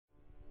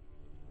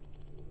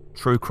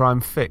True Crime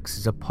Fix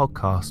is a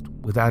podcast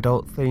with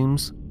adult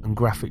themes and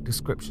graphic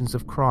descriptions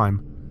of crime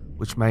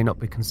which may not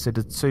be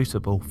considered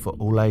suitable for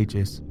all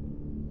ages.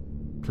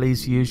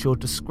 Please use your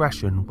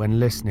discretion when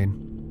listening.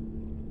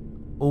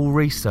 All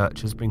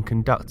research has been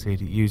conducted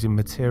using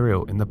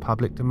material in the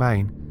public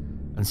domain,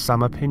 and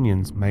some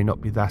opinions may not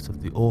be that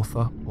of the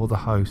author or the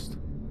host.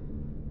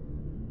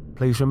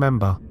 Please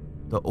remember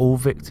that all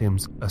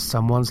victims are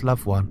someone's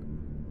loved one,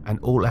 and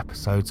all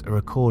episodes are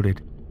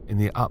recorded in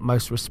the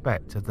utmost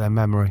respect of their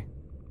memory.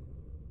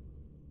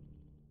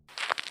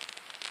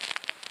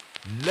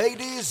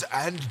 Ladies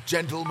and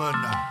gentlemen,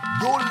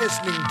 you're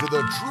listening to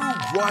the True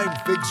Crime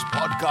Fix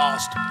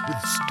podcast with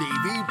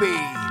Stevie B.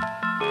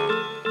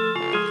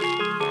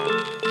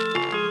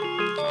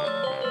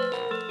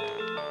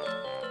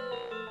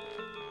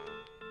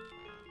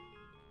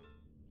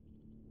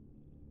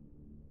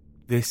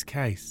 This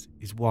case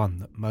is one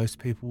that most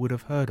people would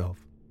have heard of,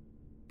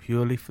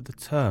 purely for the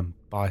term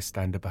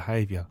bystander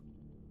behaviour.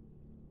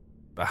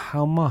 But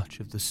how much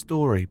of the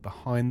story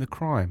behind the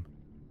crime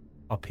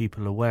are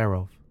people aware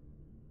of?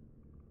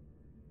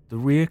 The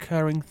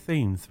reoccurring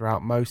theme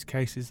throughout most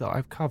cases that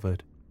I've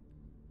covered,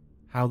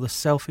 how the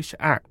selfish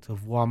act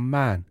of one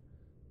man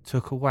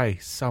took away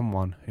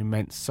someone who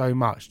meant so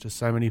much to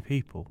so many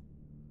people.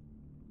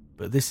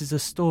 But this is a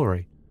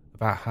story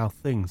about how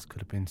things could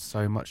have been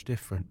so much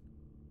different.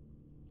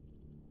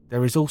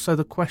 There is also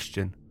the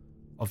question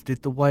of,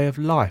 did the way of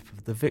life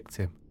of the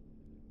victim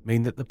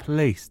mean that the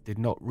police did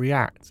not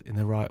react in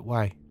the right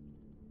way?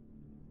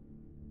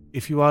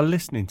 If you are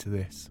listening to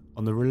this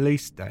on the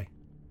release day,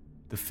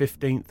 the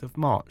 15th of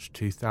March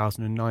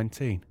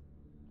 2019,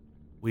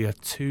 we are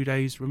 2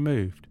 days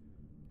removed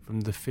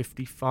from the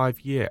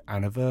 55-year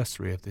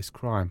anniversary of this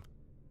crime.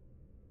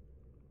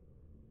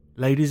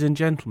 Ladies and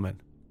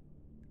gentlemen,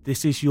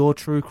 this is your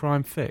True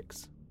Crime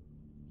Fix.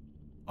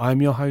 I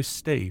am your host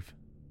Steve,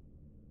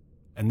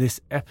 and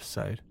this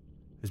episode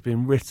has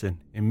been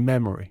written in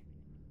memory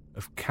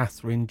of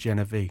Catherine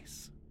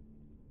Genovese.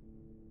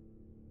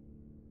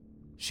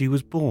 She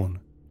was born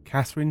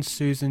Catherine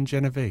Susan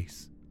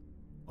Genovese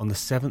on the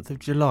 7th of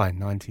July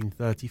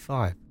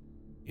 1935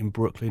 in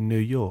Brooklyn, New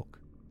York,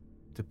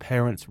 to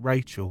parents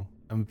Rachel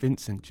and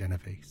Vincent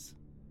Genovese.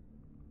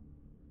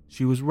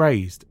 She was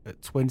raised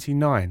at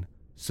 29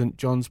 St.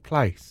 John's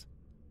Place,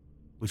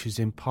 which is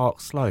in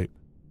Park Slope,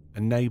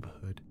 a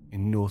neighbourhood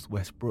in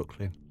northwest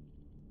Brooklyn.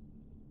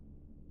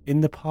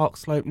 In the Park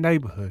Slope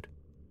neighbourhood,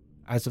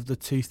 as of the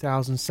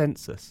 2000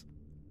 census,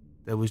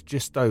 there was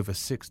just over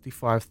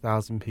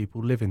 65,000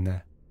 people living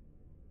there.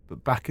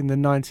 But back in the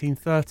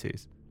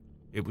 1930s,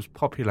 it was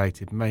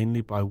populated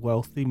mainly by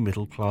wealthy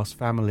middle-class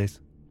families.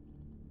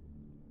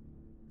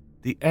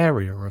 The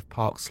area of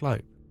Park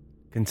Slope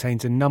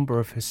contains a number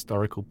of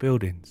historical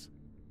buildings.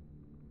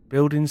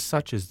 Buildings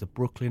such as the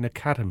Brooklyn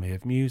Academy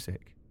of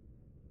Music,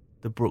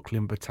 the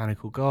Brooklyn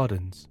Botanical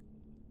Gardens,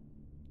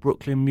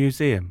 Brooklyn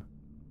Museum,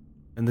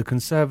 and the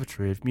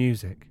Conservatory of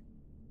Music.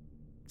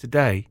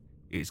 Today,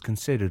 it is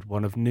considered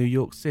one of New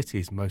York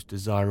City's most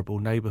desirable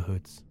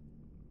neighbourhoods.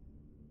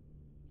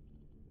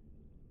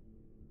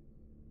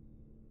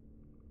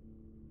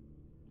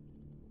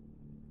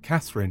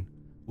 Catherine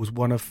was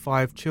one of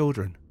 5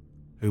 children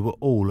who were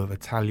all of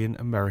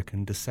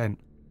Italian-American descent.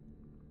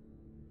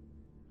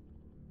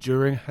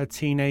 During her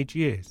teenage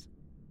years,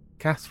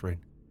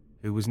 Catherine,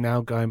 who was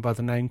now going by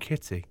the name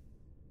Kitty,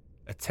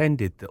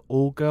 attended the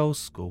all-girls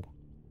school,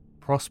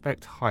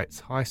 Prospect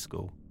Heights High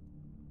School,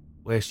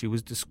 where she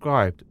was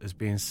described as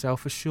being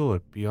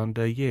self-assured beyond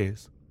her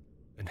years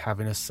and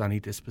having a sunny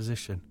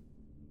disposition.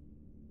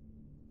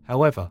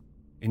 However,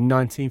 in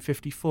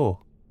 1954,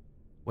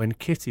 when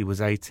Kitty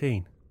was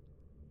 18,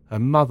 her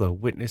mother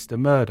witnessed a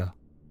murder,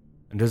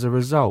 and as a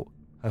result,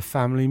 her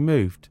family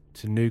moved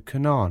to New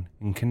Canaan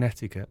in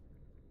Connecticut.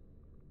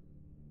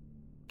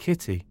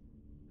 Kitty,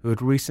 who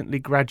had recently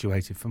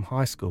graduated from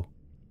high school,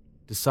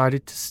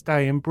 decided to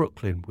stay in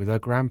Brooklyn with her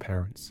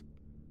grandparents,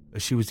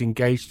 as she was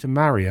engaged to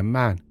marry a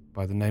man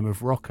by the name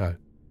of Rocco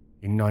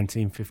in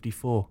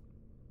 1954.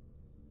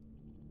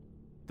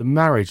 The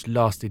marriage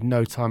lasted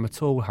no time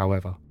at all,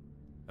 however,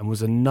 and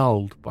was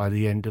annulled by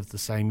the end of the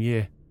same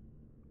year.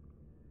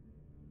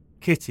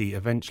 Kitty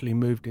eventually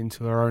moved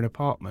into her own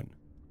apartment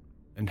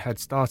and had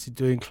started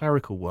doing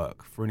clerical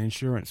work for an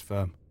insurance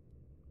firm.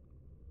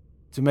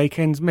 To make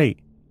ends meet,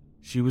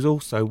 she was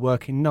also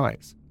working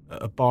nights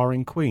at a bar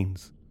in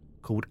Queens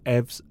called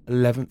Ev's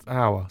 11th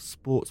Hour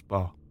Sports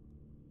Bar,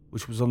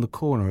 which was on the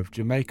corner of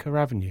Jamaica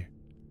Avenue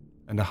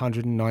and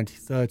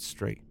 193rd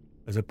Street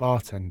as a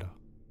bartender.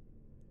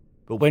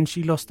 But when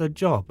she lost her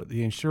job at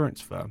the insurance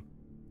firm,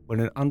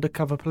 when an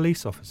undercover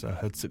police officer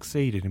had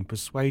succeeded in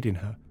persuading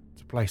her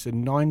to place a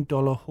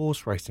 $9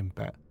 horse racing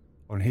bet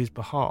on his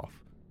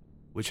behalf,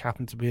 which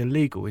happened to be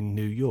illegal in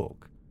New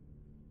York,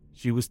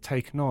 she was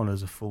taken on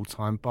as a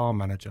full-time bar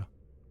manager.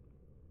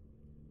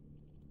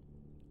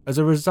 As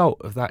a result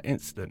of that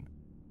incident,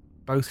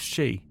 both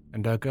she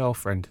and her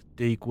girlfriend,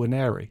 Dee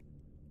Guarneri,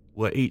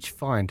 were each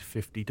fined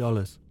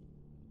 $50.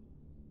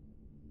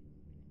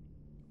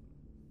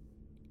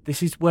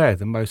 This is where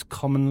the most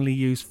commonly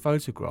used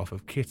photograph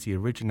of Kitty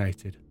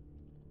originated.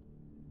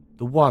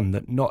 The one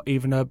that not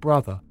even her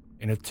brother,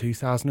 in a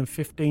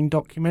 2015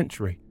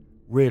 documentary,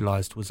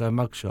 realised was her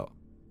mugshot.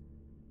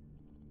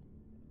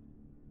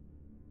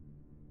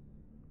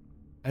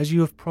 As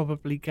you have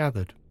probably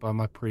gathered by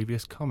my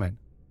previous comment,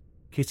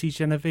 Kitty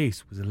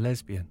Genovese was a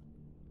lesbian,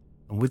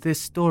 and with this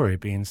story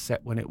being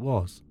set when it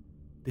was,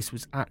 this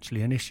was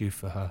actually an issue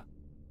for her,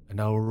 and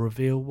I will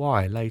reveal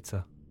why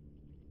later.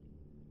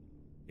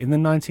 In the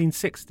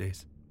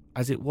 1960s,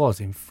 as it was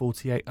in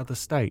 48 other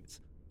states,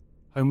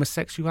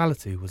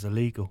 homosexuality was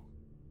illegal.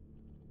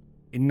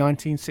 In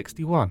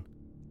 1961,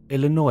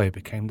 Illinois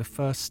became the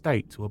first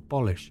state to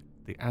abolish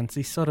the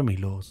anti-sodomy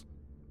laws,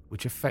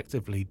 which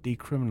effectively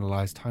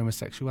decriminalised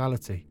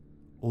homosexuality,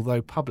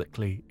 although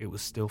publicly it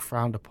was still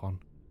frowned upon.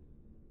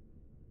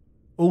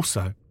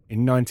 Also,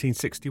 in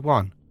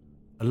 1961,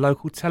 a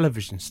local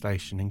television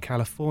station in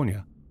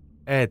California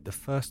aired the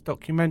first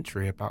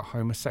documentary about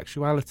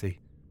homosexuality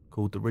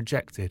called The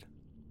Rejected.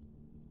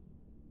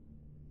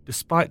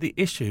 Despite the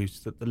issues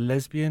that the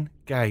lesbian,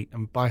 gay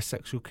and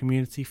bisexual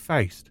community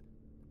faced,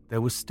 there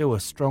was still a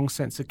strong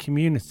sense of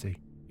community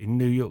in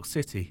New York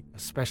City,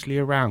 especially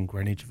around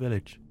Greenwich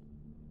Village.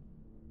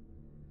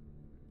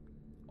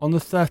 On the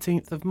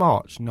 13th of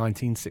March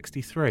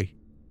 1963,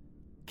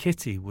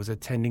 Kitty was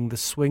attending the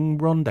Swing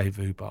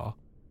Rendezvous bar,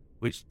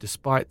 which,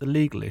 despite the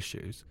legal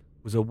issues,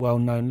 was a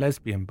well-known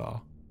lesbian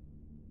bar.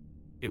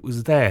 It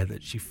was there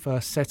that she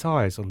first set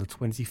eyes on the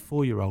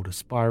 24-year-old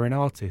aspiring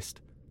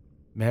artist,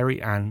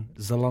 Mary Ann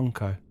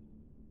Zolonko.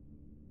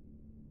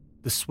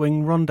 The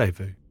Swing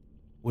Rendezvous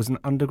was an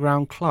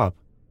underground club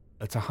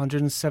at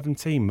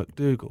 117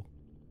 MacDougal,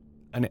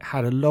 and it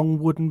had a long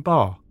wooden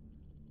bar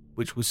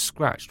which was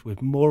scratched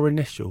with more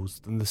initials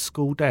than the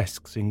school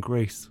desks in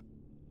Greece.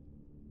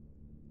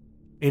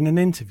 In an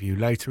interview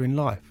later in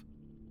life,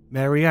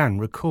 Mary Ann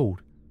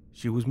recalled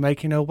she was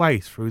making her way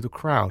through the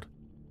crowd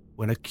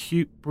when a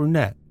cute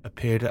brunette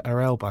appeared at her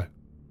elbow,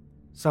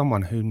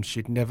 someone whom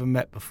she'd never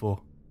met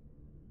before.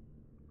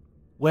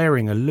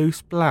 Wearing a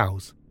loose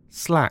blouse,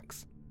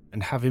 slacks,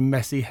 and having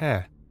messy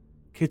hair,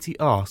 Kitty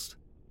asked,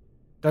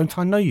 "Don't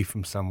I know you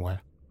from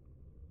somewhere?"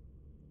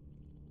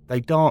 They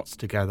danced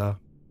together,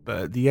 but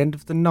at the end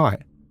of the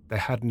night, they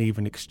hadn't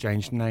even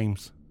exchanged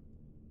names.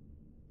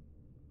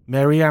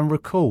 Mary Ann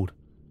recalled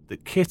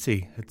that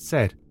Kitty had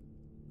said,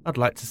 "I'd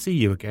like to see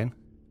you again."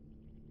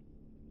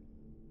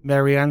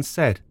 Mary Ann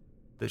said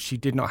that she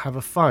did not have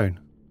a phone,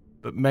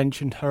 but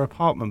mentioned her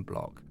apartment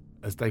block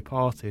as they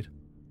parted.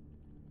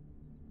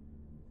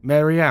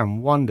 Mary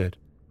Ann wondered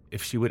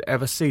if she would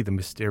ever see the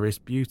mysterious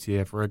beauty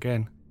ever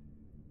again.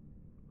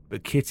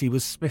 But Kitty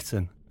was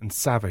smitten and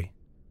savvy,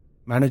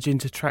 managing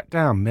to track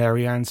down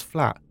Mary Ann's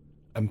flat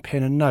and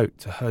pin a note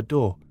to her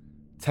door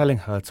telling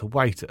her to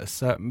wait at a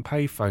certain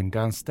payphone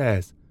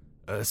downstairs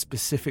at a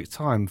specific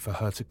time for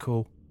her to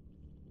call.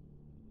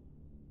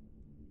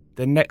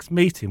 Their next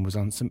meeting was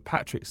on St.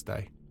 Patrick's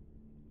Day,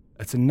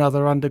 at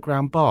another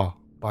underground bar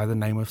by the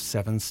name of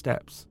Seven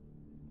Steps.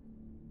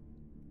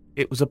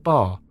 It was a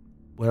bar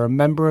where a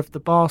member of the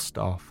bar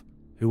staff,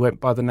 who went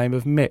by the name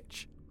of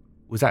Mitch,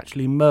 was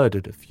actually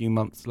murdered a few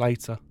months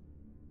later.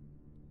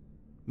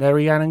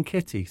 Mary Ann and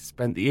Kitty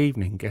spent the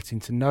evening getting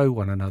to know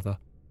one another,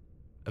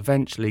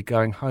 eventually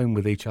going home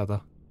with each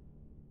other.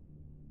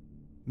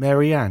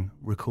 Mary Ann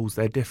recalls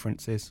their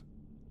differences.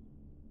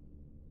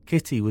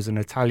 Kitty was an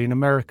Italian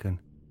American.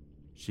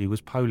 She was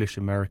Polish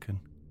American.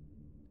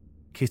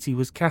 Kitty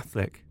was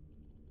Catholic.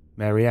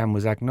 Mary Ann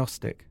was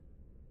agnostic.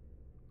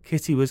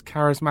 Kitty was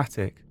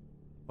charismatic,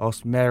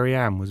 whilst Mary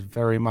Ann was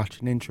very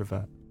much an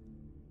introvert.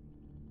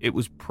 It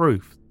was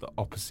proof that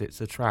opposites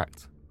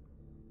attract.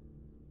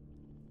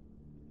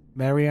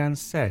 Mary Ann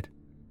said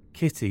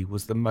Kitty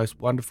was the most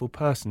wonderful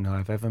person I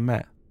have ever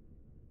met.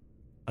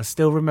 I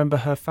still remember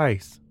her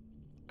face.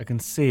 I can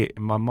see it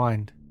in my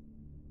mind.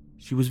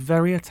 She was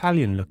very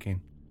Italian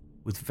looking,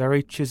 with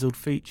very chiselled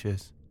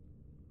features.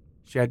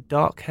 She had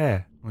dark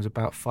hair and was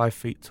about 5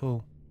 feet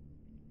tall.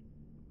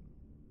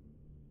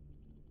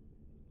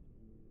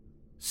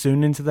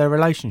 Soon into their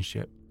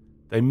relationship,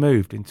 they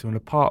moved into an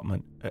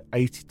apartment at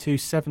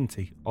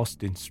 8270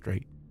 Austin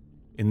Street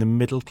in the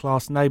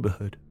middle-class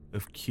neighbourhood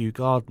of Kew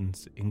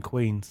Gardens in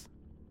Queens.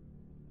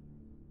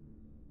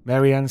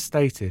 Mary Ann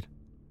stated,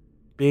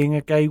 "Being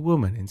a gay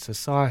woman in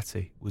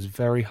society was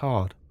very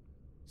hard,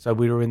 so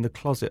we were in the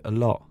closet a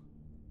lot.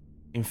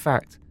 In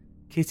fact,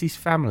 Kitty's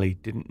family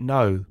didn't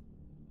know.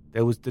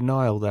 There was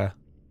denial there.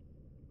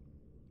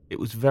 It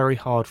was very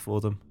hard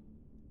for them."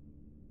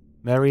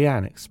 Mary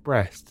Ann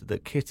expressed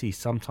that Kitty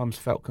sometimes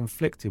felt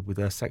conflicted with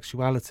her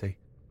sexuality,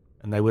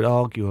 and they would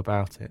argue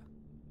about it.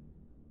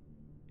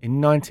 In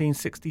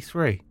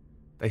 1963,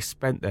 they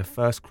spent their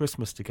first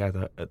Christmas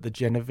together at the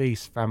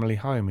Genovese family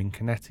home in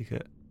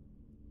Connecticut.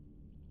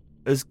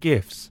 As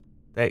gifts,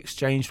 they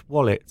exchanged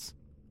wallets,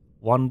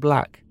 one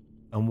black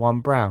and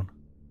one brown,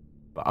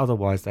 but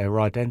otherwise they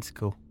were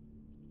identical.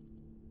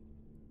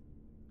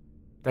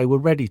 They were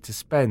ready to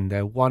spend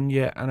their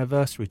 1-year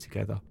anniversary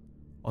together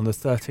on the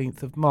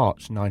 13th of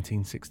March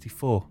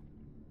 1964.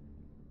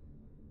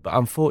 But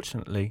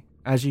unfortunately,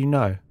 as you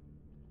know,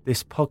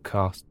 this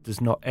podcast does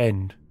not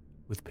end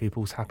with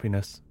people's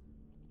happiness.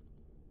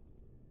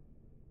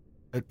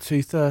 At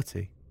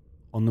 2:30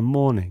 on the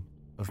morning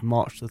of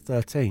March the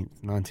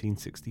 13th,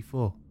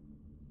 1964,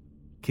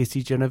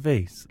 Kitty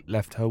Genovese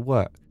left her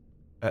work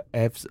at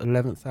Ev's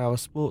 11th Hour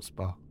Sports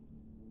Bar.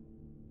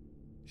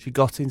 She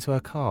got into her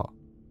car,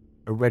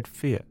 a red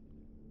Fiat,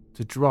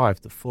 to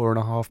drive the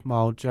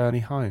 4.5-mile journey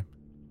home.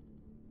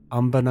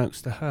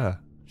 Unbeknownst to her,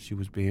 she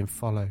was being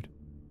followed.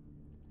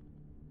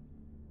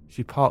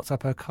 She parked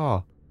up her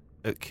car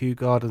at Kew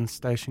Gardens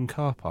Station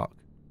car park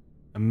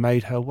and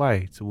made her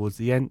way towards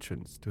the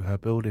entrance to her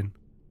building.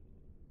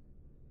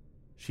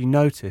 She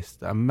noticed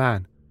that a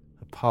man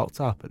had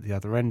parked up at the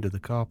other end of the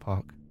car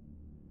park.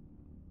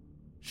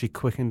 She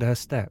quickened her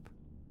step,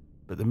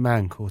 but the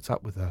man caught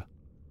up with her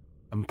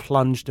and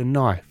plunged a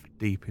knife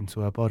deep into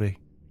her body.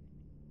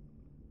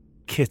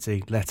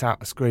 Kitty let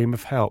out a scream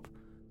of help,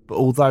 but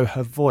although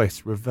her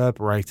voice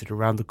reverberated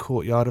around the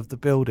courtyard of the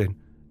building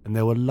and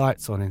there were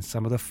lights on in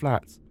some of the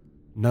flats,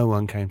 no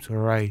one came to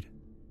her aid.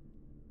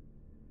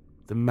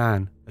 The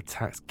man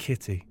attacked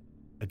Kitty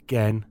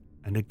again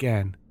and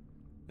again,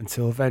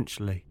 until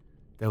eventually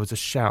there was a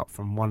shout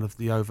from one of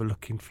the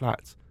overlooking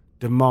flats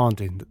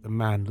demanding that the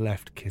man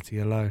left Kitty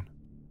alone.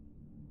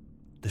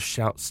 The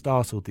shout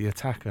startled the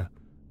attacker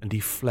and he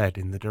fled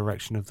in the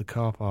direction of the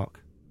car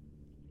park.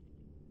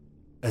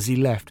 As he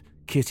left,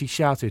 Kitty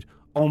shouted,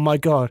 "Oh my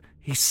God,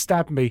 he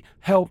stabbed me,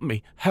 help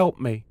me, help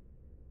me."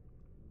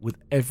 With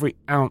every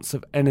ounce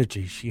of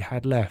energy she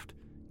had left,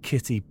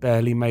 Kitty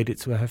barely made it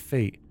to her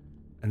feet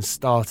and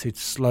started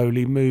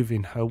slowly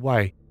moving her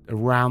way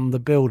around the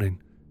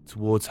building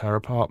towards her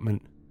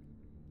apartment.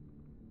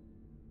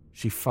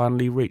 She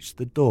finally reached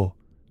the door,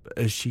 but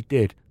as she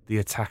did, the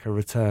attacker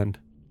returned.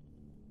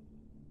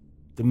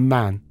 The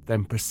man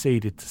then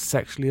proceeded to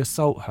sexually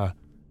assault her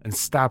and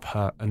stab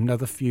her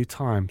another few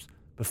times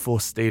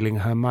before stealing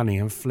her money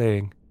and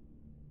fleeing.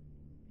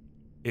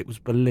 It was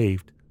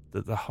believed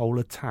that the whole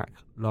attack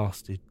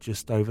lasted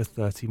just over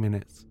 30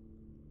 minutes.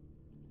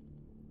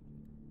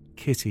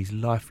 Kitty's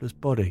lifeless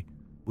body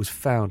was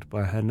found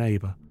by her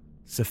neighbour,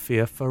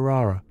 Sophia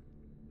Ferrara,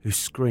 who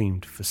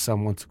screamed for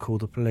someone to call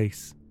the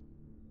police.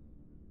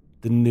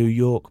 The New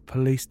York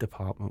Police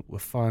Department were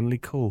finally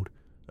called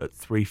at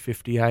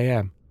 3:50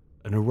 a.m.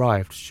 and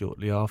arrived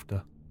shortly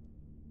after.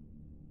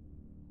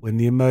 When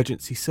the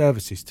emergency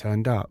services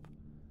turned up,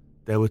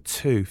 there were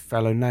two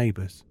fellow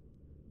neighbours,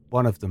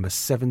 one of them a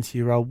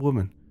 70-year-old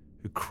woman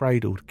who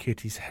cradled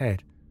Kitty's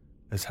head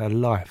as her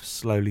life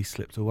slowly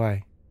slipped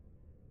away.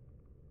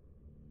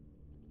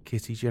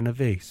 Kitty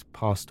Genovese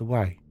passed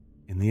away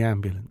in the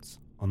ambulance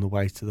on the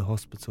way to the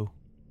hospital.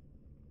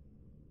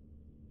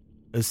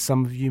 As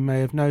some of you may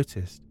have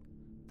noticed,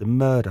 the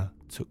murder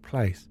took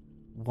place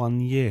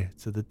 1 year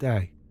to the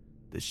day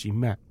that she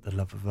met the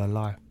love of her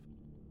life.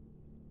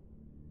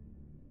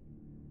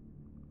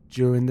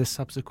 During the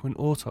subsequent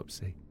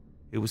autopsy,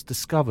 it was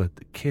discovered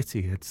that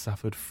Kitty had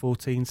suffered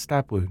 14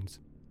 stab wounds,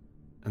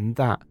 and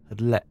that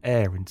had let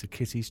air into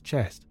Kitty's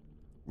chest,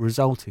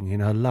 resulting in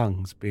her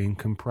lungs being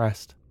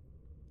compressed.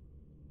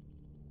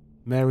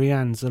 Mary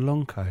Ann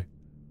Zalonko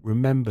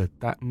remembered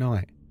that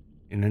night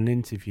in an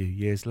interview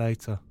years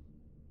later.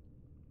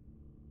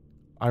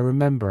 "I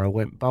remember I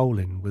went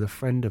bowling with a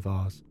friend of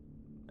ours,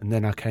 and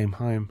then I came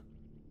home.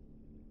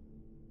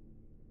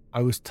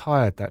 I was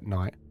tired that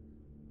night,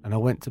 and I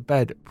went to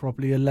bed at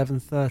probably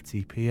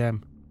 11:30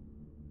 p.m.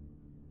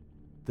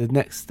 The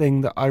next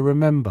thing that I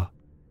remember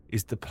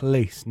is the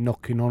police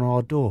knocking on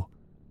our door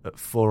at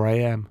 4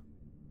 a.m.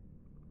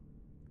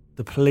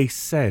 The police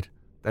said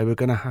they were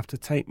going to have to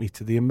take me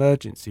to the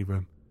emergency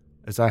room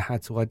as I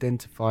had to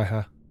identify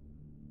her.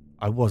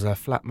 I was her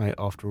flatmate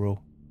after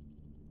all.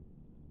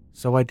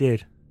 So I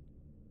did.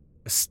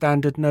 A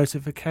standard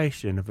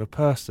notification of a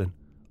person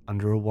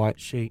under a white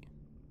sheet.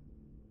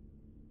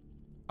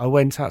 I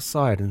went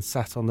outside and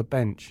sat on the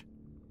bench.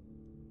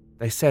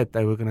 They said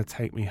they were going to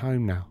take me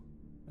home now,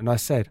 and I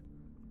said,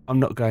 I'm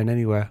not going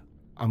anywhere.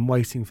 I'm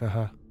waiting for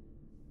her.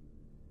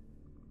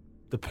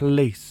 The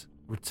police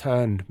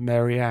returned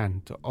Mary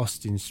Ann to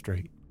Austin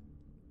Street,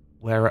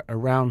 where at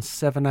around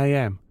 7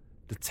 a.m,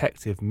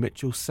 Detective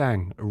Mitchell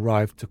Sang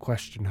arrived to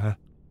question her.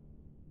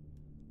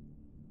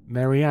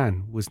 Mary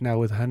Ann was now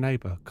with her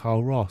neighbour,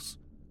 Carl Ross,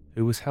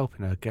 who was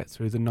helping her get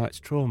through the night's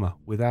trauma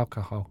with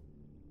alcohol.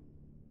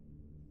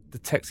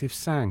 Detective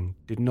Sang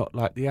did not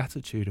like the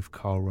attitude of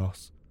Carl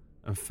Ross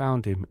and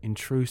found him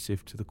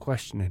intrusive to the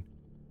questioning,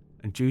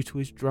 and due to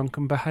his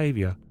drunken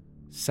behaviour,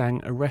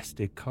 Sang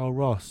arrested Carl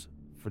Ross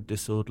for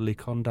disorderly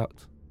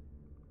conduct.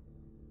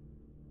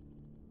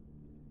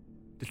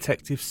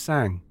 Detective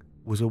Sang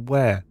was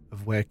aware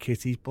of where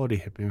Kitty's body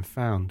had been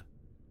found,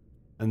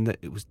 and that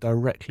it was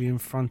directly in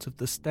front of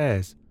the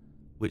stairs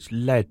which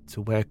led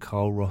to where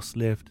Carl Ross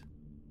lived.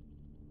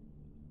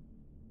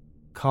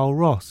 Carl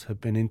Ross had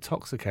been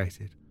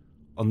intoxicated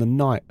on the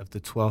night of the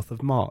 12th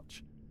of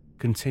March,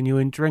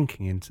 continuing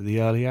drinking into the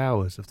early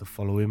hours of the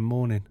following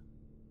morning.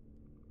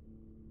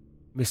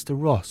 Mr.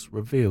 Ross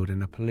revealed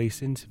in a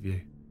police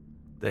interview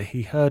that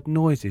he heard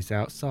noises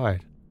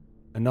outside,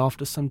 and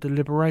after some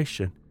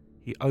deliberation,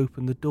 he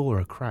opened the door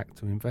a crack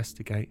to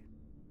investigate.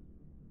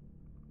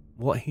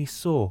 What he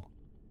saw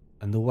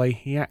and the way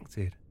he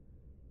acted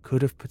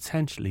could have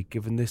potentially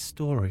given this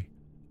story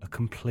a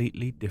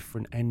completely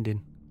different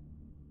ending.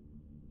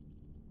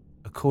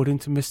 According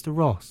to Mr.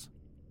 Ross,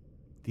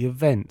 the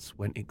events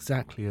went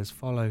exactly as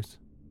follows.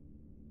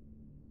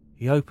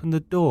 He opened the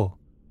door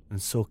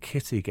and saw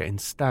Kitty getting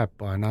stabbed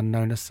by an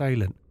unknown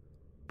assailant,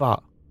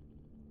 but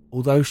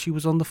although she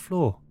was on the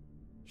floor,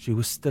 she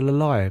was still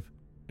alive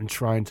and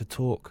trying to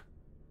talk.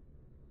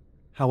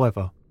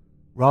 However,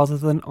 rather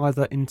than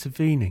either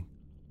intervening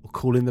or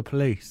calling the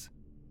police,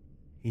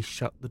 he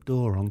shut the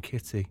door on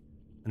Kitty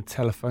and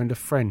telephoned a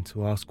friend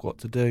to ask what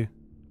to do.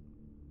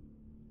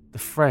 The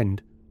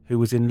friend, who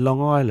was in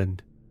Long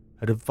Island,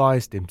 had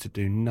advised him to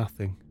do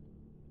nothing.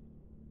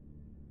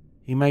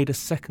 He made a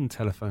second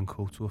telephone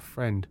call to a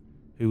friend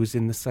who was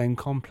in the same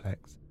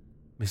complex,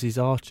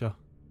 Mrs. Archer.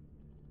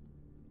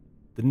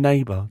 The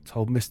neighbour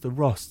told Mr.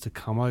 Ross to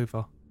come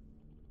over.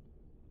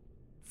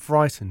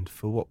 Frightened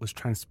for what was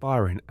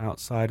transpiring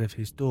outside of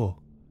his door,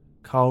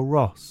 Carl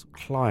Ross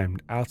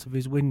climbed out of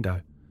his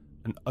window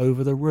and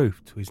over the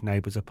roof to his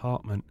neighbour's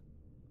apartment.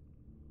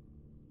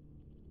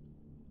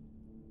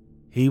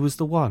 He was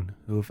the one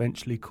who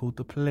eventually called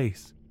the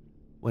police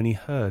when he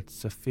heard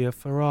Sophia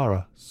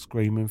Ferrara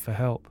screaming for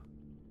help.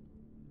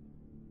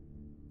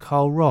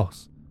 Carl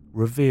Ross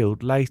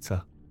revealed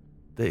later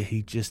that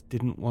he just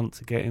didn't want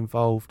to get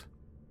involved.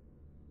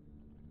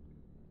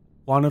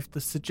 One of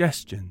the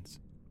suggestions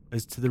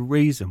as to the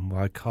reason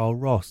why Carl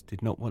Ross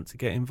did not want to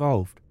get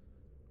involved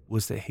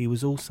was that he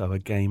was also a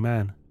gay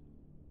man.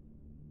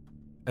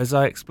 As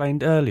I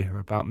explained earlier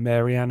about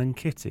Mary Ann and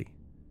Kitty,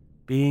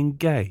 being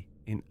gay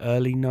in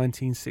early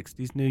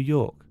 1960s New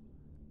York,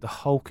 the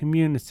whole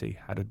community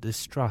had a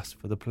distrust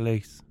for the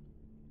police.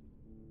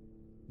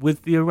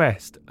 With the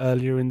arrest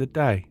earlier in the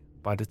day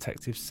by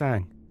Detective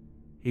Sang,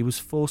 he was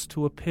forced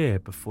to appear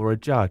before a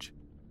judge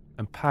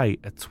and pay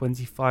a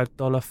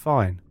 $25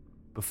 fine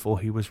before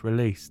he was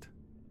released.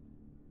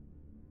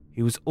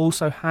 He was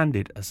also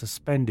handed a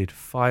suspended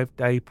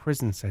 5-day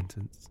prison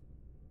sentence.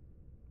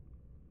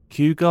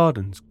 Kew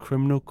Gardens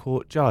criminal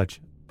court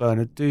judge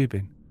Bernard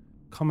Dubin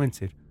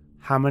commented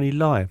how many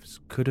lives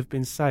could have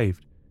been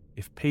saved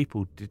if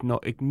people did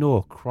not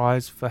ignore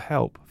cries for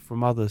help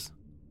from others.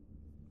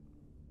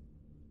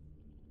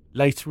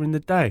 Later in the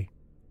day,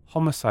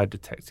 homicide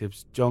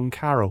detectives John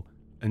Carroll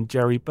and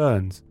Jerry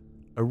Burns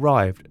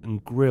arrived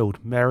and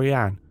grilled Mary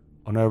Ann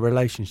on her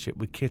relationship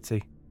with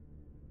Kitty.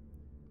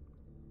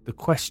 The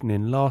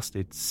questioning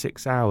lasted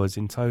 6 hours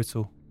in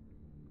total.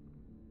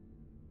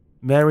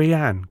 Mary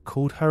Ann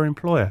called her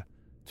employer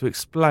to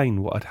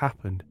explain what had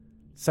happened,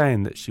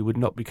 saying that she would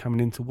not be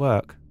coming into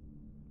work.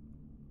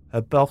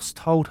 Her boss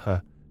told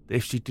her that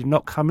if she did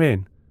not come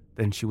in,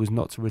 then she was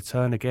not to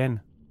return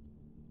again.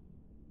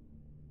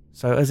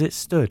 So as it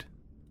stood,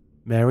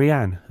 Mary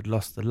Ann had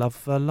lost the love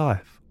of her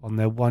life on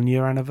their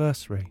 1-year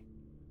anniversary,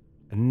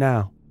 and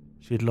now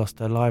she had lost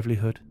her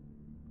livelihood.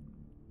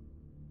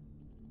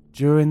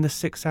 During the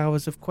 6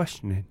 hours of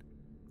questioning,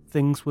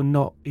 things were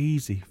not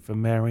easy for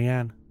Mary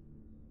Ann.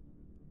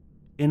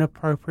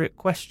 Inappropriate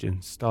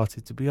questions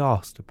started to be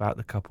asked about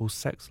the couple's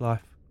sex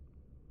life.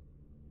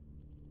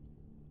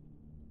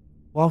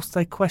 Whilst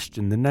they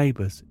questioned the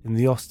neighbours in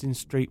the Austin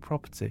Street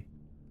property,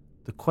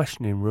 the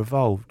questioning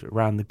revolved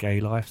around the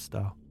gay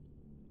lifestyle.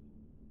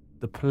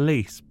 The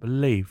police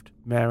believed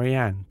Mary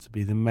Ann to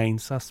be the main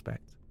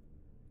suspect,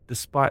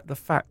 despite the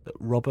fact that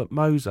Robert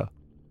Moser,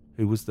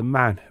 who was the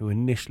man who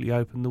initially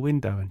opened the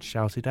window and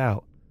shouted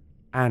out,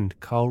 and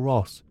Carl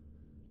Ross,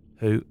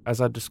 who, as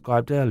I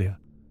described earlier,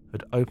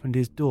 had opened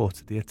his door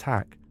to the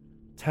attack,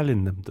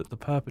 telling them that the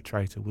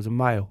perpetrator was a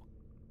male.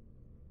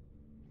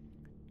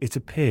 It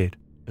appeared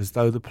as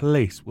though the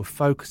police were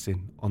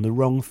focusing on the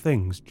wrong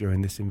things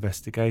during this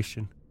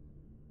investigation.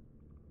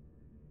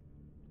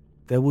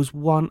 There was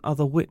one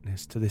other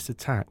witness to this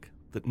attack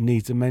that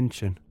needs a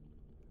mention,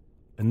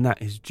 and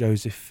that is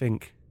Joseph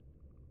Fink,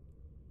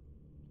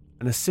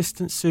 an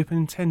assistant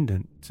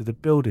superintendent to the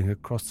building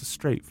across the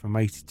street from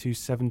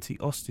 8270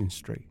 Austin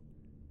Street.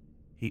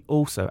 He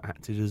also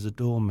acted as a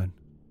doorman.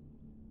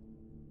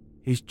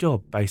 His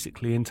job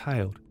basically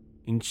entailed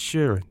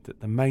ensuring that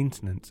the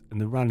maintenance and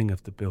the running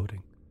of the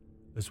building,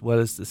 as well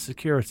as the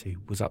security,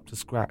 was up to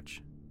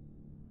scratch.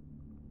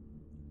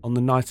 On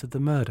the night of the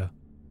murder,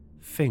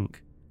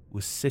 Fink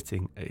was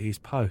sitting at his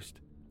post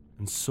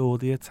and saw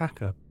the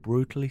attacker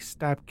brutally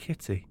stab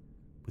Kitty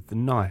with the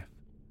knife,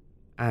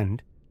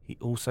 and he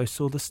also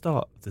saw the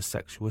start of the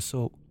sexual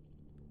assault.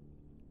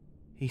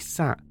 He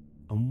sat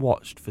and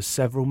watched for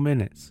several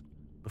minutes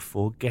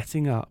before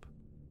getting up,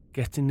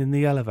 getting in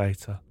the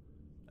elevator,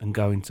 and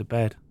going to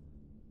bed.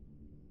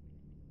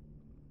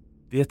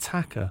 The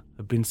attacker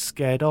had been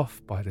scared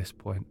off by this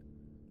point,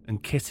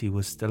 and Kitty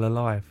was still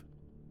alive.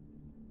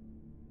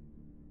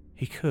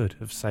 He could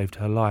have saved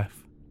her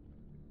life.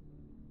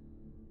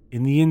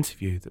 In the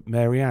interview that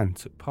Mary Ann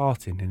took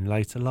part in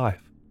later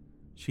life,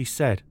 she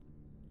said,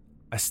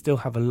 "I still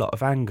have a lot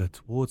of anger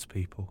towards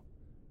people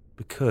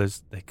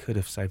because they could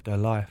have saved her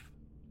life.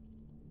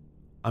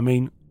 I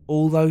mean,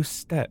 all those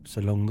steps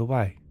along the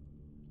way,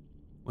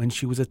 when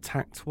she was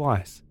attacked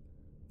twice,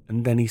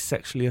 and then he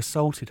sexually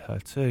assaulted her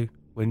too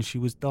when she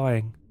was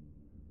dying.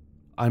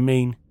 I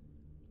mean,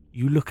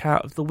 you look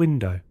out of the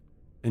window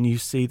and you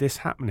see this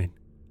happening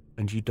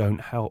and you don't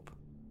help.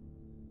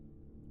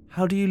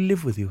 How do you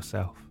live with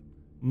yourself,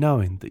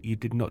 knowing that you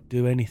did not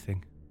do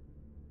anything?"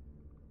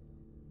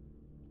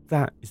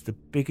 That is the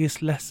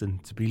biggest lesson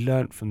to be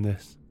learnt from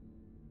this.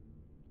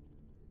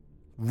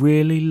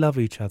 Really love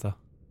each other.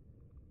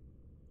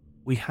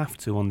 We have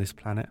to on this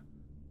planet.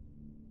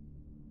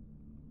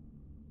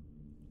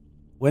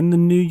 When the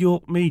New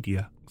York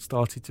media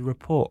started to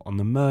report on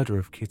the murder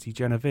of Kitty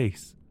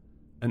Genovese,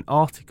 an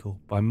article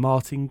by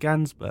Martin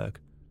Gansberg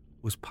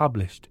was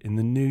published in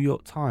the New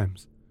York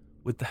Times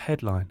with the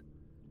headline,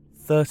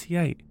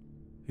 "38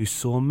 who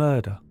saw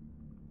murder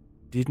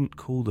didn't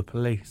call the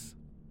police."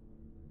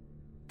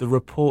 The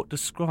report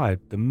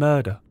described the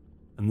murder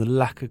and the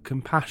lack of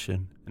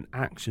compassion and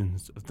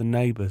actions of the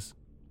neighbours.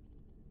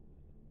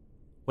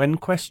 When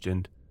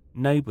questioned,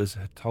 neighbours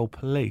had told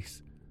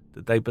police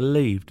that they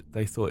believed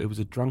they thought it was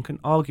a drunken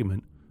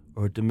argument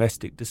or a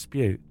domestic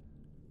dispute,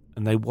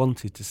 and they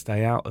wanted to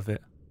stay out of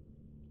it.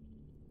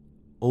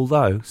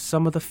 Although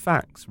some of the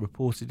facts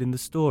reported in the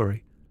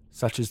story,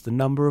 such as the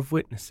number of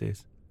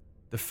witnesses,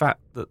 the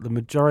fact that the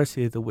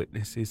majority of the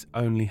witnesses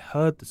only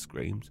heard the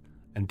screams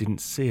and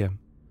didn't see them,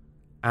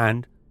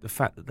 and the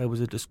fact that there was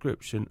a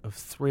description of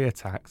 3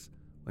 attacks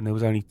when there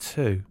was only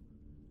 2,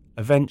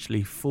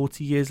 eventually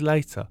 40 years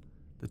later,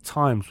 the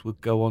Times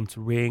would go on to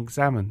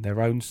re-examine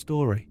their own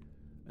story,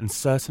 and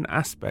certain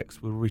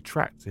aspects were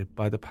retracted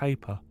by the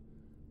paper,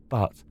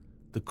 but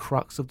the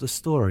crux of the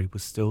story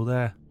was still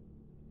there.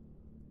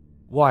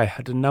 Why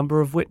had a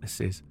number of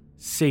witnesses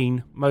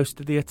seen most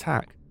of the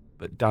attack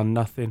but done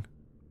nothing?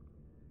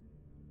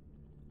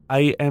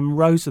 A.M.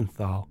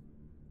 Rosenthal,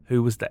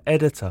 who was the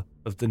editor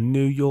of the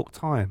New York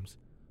Times,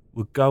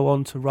 would go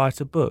on to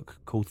write a book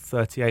called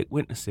 38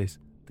 Witnesses,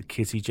 the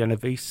Kitty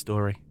Genovese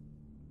story.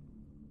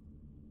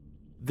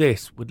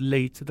 This would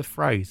lead to the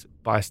phrase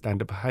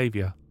bystander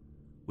behaviour,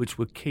 which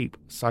would keep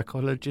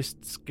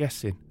psychologists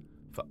guessing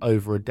for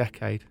over a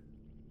decade.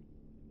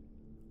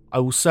 I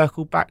will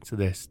circle back to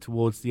this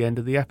towards the end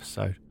of the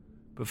episode,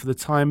 but for the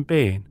time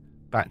being,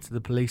 back to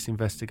the police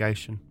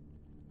investigation.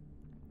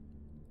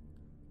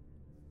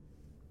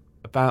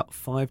 About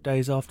 5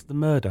 days after the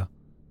murder,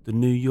 the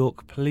New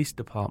York Police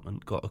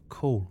Department got a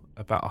call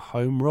about a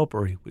home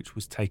robbery which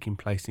was taking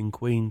place in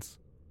Queens.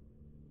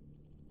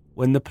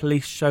 When the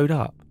police showed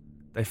up,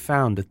 they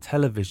found a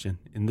television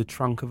in the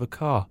trunk of a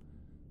car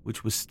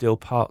which was still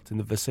parked in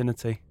the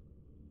vicinity.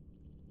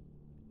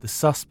 The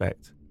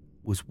suspect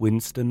was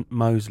Winston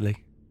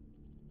Moseley.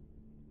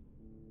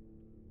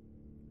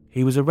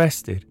 He was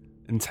arrested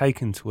and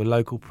taken to a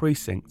local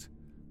precinct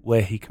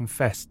where he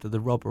confessed to the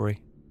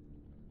robbery.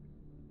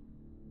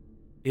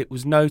 It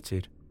was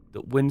noted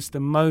that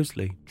Winston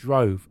Moseley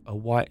drove a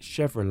white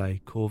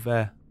Chevrolet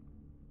Corvair.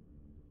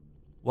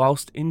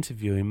 Whilst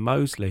interviewing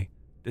Moseley,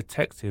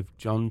 Detective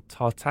John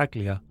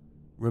Tartaglia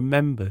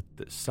remembered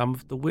that some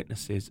of the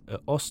witnesses at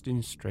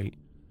Austin Street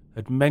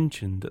had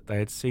mentioned that they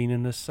had seen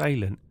an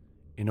assailant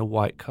in a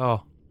white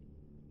car.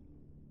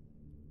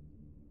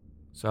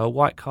 So a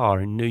white car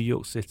in New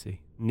York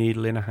City,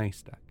 needle in a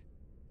haystack.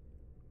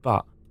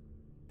 But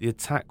the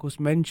attack was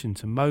mentioned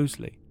to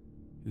Moseley,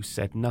 who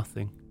said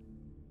nothing.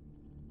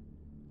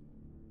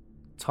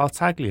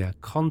 Tartaglia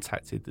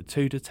contacted the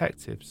 2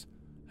 detectives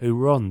who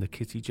were on the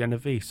Kitty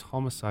Genovese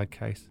homicide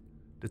case,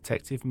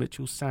 Detective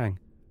Mitchell Sang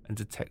and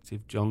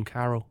Detective John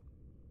Carroll.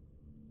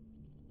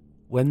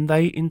 When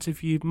they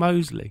interviewed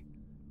Moseley,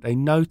 they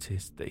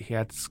noticed that he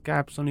had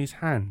scabs on his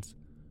hands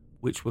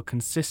which were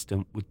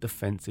consistent with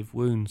defensive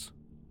wounds.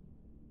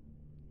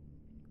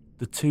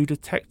 The 2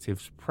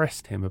 detectives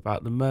pressed him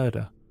about the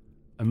murder,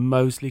 and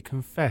Moseley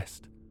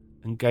confessed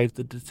and gave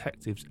the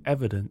detectives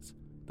evidence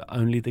that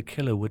only the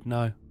killer would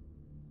know.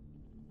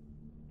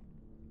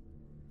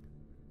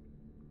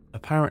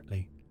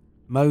 Apparently,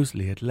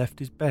 Moseley had left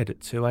his bed at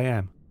 2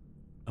 a.m.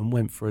 and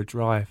went for a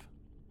drive.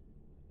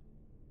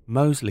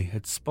 Moseley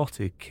had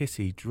spotted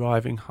Kitty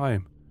driving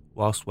home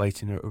whilst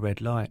waiting at a red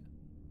light.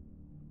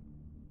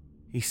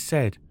 He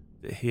said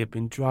that he had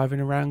been driving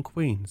around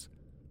Queens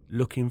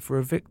looking for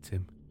a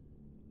victim.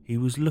 He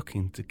was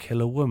looking to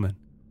kill a woman,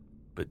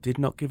 but did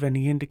not give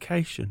any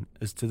indication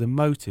as to the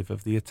motive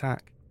of the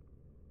attack.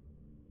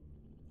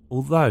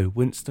 Although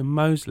Winston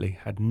Moseley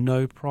had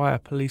no prior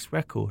police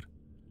record,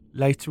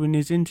 later in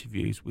his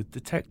interviews with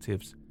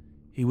detectives,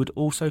 he would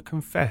also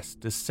confess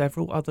to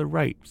several other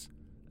rapes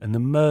and the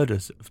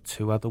murders of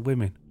 2 other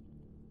women,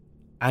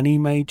 Annie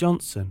Mae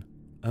Johnson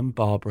and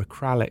Barbara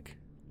Kralik.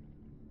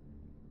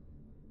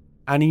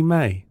 Annie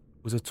Mae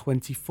was a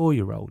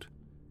 24-year-old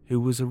who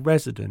was a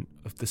resident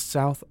of the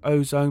South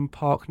Ozone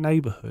Park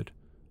neighbourhood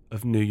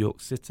of New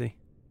York City.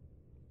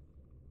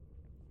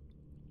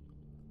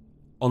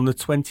 On the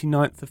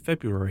 29th of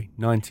February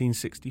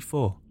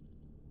 1964,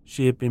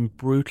 she had been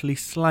brutally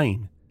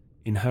slain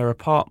in her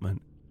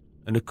apartment,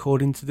 and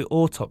according to the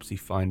autopsy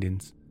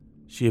findings,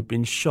 she had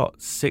been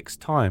shot 6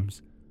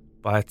 times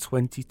by a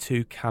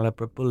 .22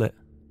 caliber bullet.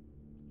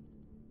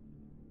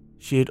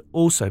 She had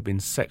also been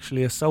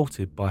sexually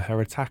assaulted by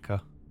her attacker.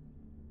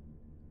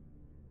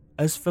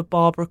 As for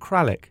Barbara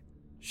Kralik,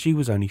 she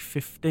was only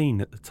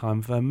 15 at the time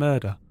of her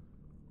murder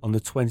on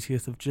the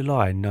 20th of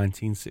July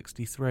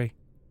 1963.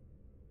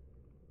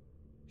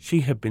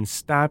 She had been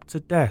stabbed to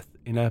death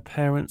in her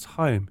parents'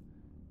 home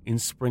in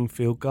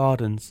Springfield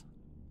Gardens.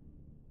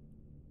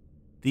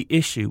 The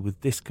issue with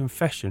this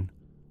confession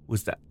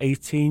was that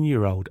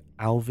 18-year-old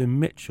Alvin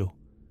Mitchell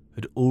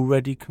had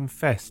already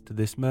confessed to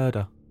this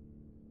murder.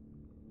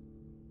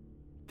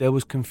 There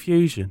was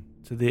confusion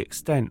to the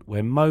extent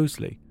where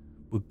Moseley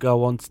would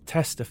go on to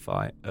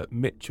testify at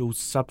Mitchell's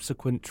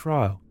subsequent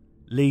trial,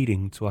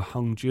 leading to a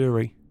hung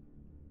jury.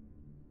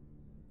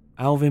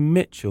 Alvin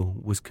Mitchell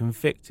was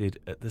convicted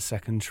at the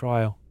second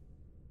trial.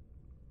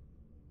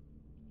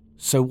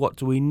 So what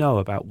do we know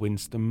about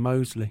Winston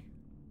Moseley?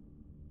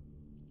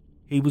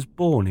 He was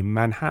born in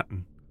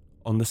Manhattan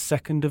on the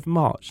 2nd of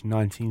March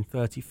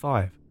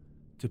 1935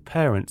 to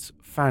parents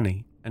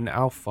Fanny and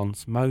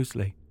Alphonse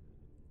Moseley,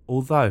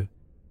 although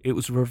it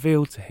was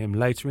revealed to him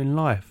later in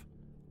life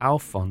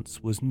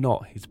Alphonse was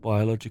not his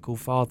biological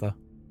father.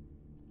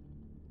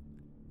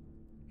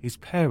 His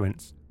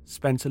parents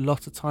spent a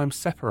lot of time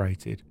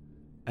separated,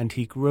 and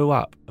he grew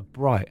up a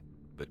bright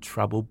but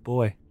troubled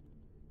boy.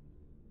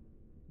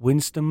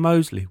 Winston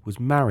Moseley was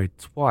married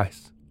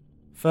twice,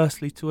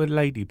 firstly to a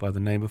lady by the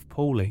name of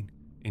Pauline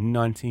in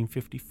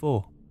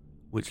 1954,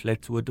 which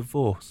led to a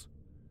divorce,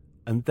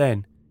 and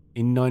then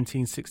in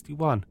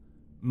 1961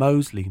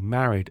 Moseley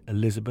married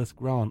Elizabeth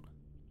Grant.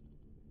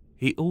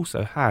 He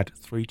also had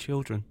 3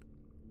 children.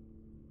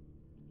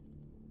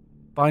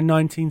 By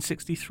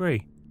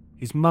 1963,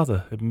 his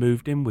mother had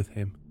moved in with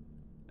him,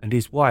 and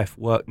his wife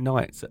worked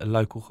nights at a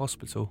local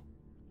hospital.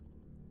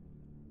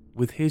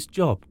 With his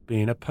job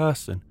being a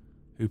person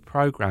who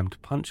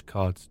programmed punch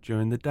cards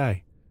during the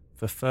day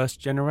for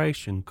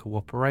first-generation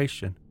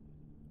cooperation,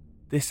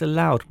 this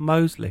allowed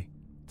Moseley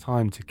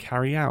time to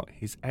carry out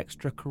his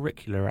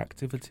extracurricular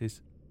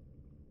activities.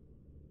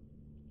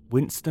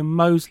 Winston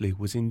Moseley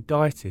was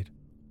indicted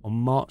on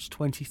March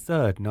 23,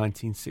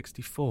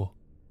 1964,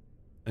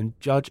 and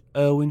Judge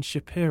Erwin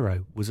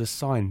Shapiro was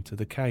assigned to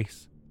the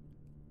case,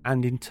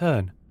 and in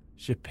turn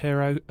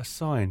Shapiro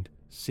assigned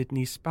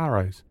Sidney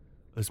Sparrows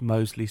as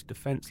Moseley's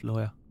defence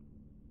lawyer.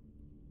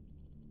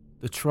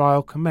 The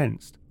trial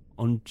commenced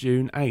on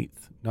June 8,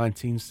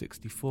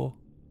 1964.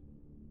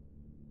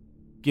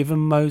 Given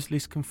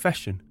Moseley's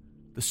confession,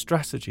 the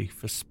strategy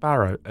for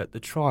Sparrow at the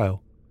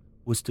trial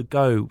was to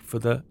go for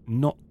the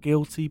not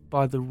guilty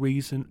by the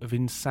reason of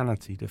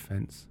insanity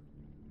defence.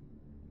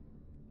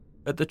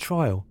 At the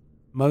trial,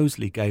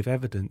 Moseley gave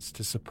evidence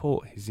to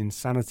support his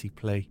insanity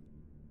plea.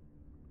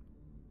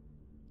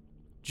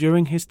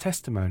 During his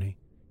testimony,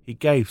 he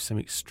gave some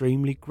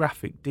extremely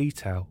graphic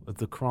detail of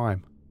the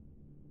crime.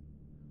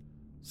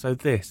 So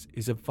this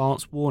is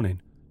advance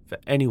warning for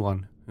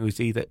anyone who is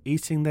either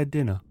eating their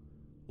dinner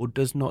or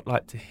does not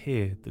like to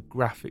hear the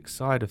graphic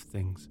side of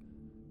things,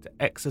 to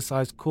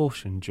exercise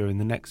caution during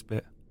the next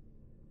bit.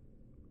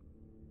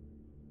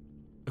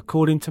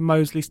 According to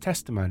Moseley's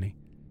testimony,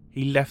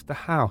 he left the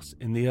house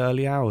in the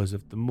early hours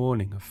of the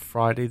morning of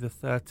Friday the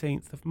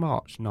 13th of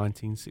March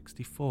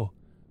 1964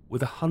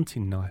 with a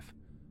hunting knife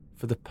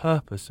for the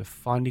purpose of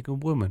finding a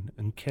woman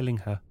and killing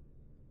her.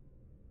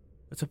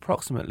 At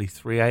approximately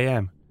 3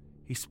 a.m,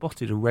 he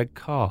spotted a red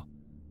car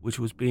which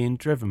was being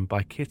driven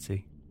by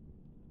Kitty.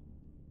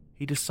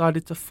 He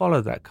decided to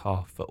follow that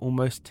car for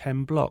almost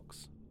 10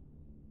 blocks.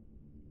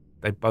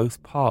 They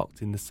both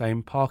parked in the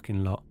same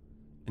parking lot,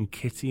 and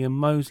Kitty and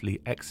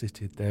Moseley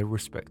exited their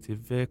respective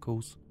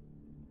vehicles.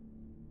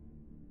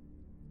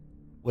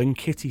 When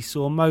Kitty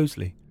saw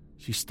Moseley,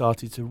 she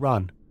started to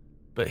run,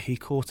 but he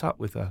caught up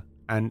with her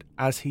and,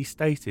 as he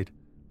stated,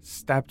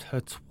 stabbed her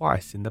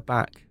twice in the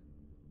back.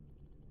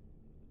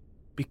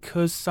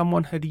 Because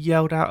someone had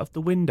yelled out of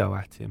the window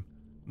at him,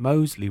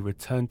 Moseley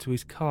returned to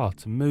his car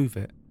to move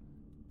it,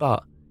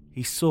 but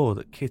he saw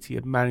that Kitty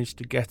had managed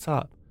to get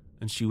up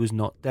and she was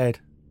not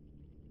dead.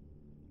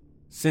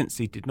 Since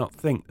he did not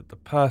think that the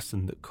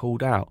person that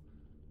called out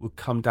would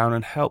come down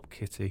and help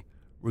Kitty,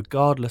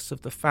 regardless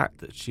of the fact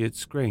that she had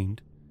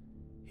screamed,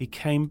 he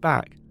came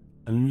back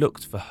and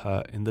looked for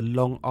her in the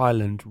Long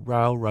Island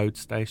Railroad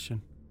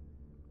station.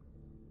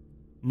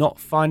 Not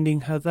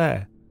finding her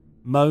there,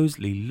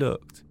 Moseley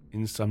looked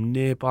in some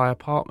nearby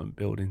apartment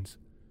buildings,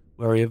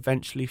 where he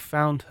eventually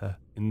found her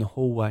in the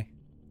hallway.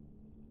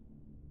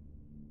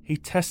 He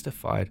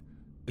testified,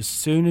 as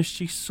soon as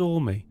she saw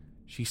me,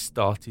 she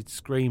started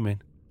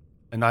screaming,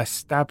 and I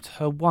stabbed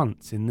her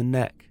once in the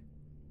neck.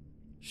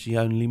 She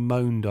only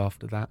moaned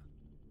after that.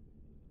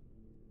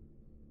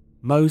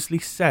 Moseley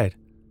said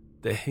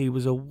that he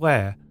was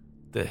aware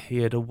that he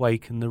had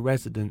awakened the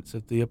residents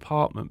of the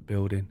apartment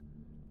building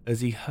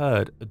as he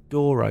heard a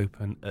door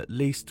open at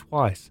least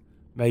twice,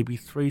 maybe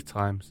 3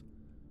 times,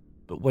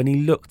 but when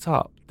he looked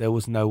up there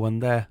was no one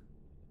there.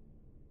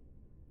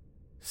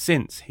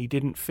 Since he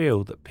didn't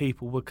feel that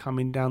people were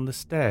coming down the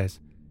stairs,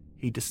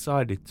 he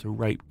decided to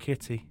rape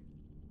Kitty.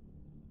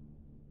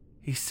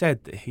 He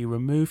said that he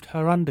removed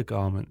her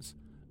undergarments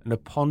and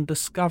upon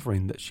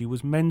discovering that she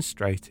was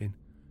menstruating,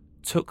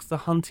 took the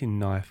hunting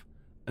knife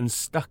and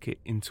stuck it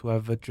into her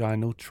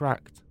vaginal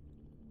tract.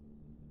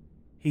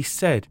 He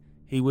said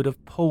he would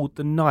have pulled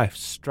the knife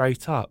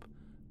straight up,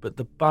 but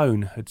the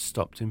bone had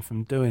stopped him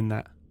from doing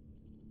that.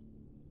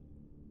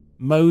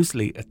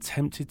 Moseley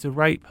attempted to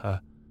rape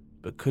her,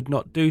 but could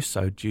not do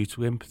so due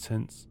to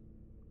impotence.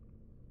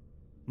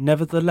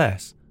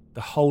 Nevertheless,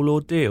 the whole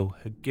ordeal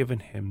had given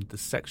him the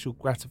sexual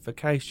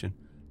gratification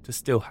to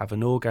still have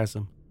an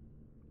orgasm.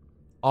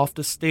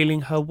 After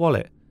stealing her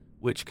wallet,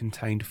 which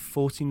contained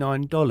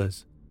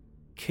 $49,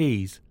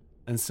 keys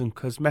and some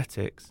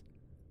cosmetics,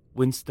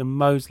 Winston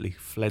Moseley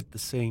fled the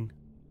scene.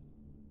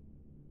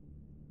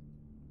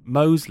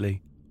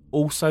 Moseley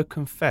also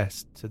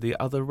confessed to the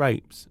other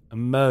rapes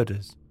and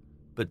murders,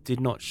 but did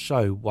not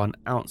show 1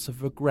 ounce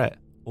of regret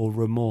or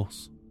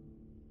remorse.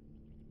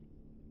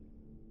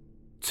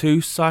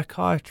 2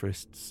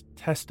 psychiatrists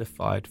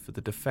testified for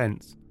the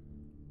defence,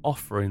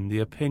 offering the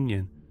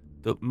opinion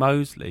that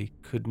Moseley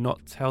could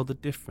not tell the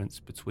difference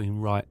between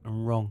right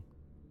and wrong.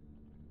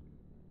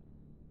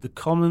 The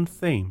common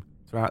theme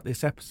throughout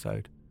this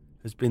episode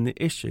has been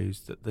the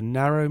issues that the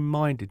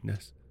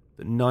narrow-mindedness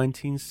that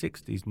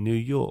 1960s New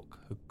York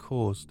had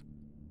caused.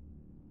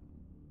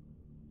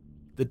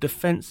 The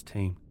defence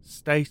team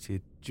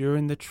stated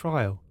during the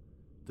trial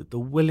that the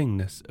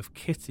willingness of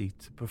Kitty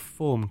to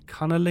perform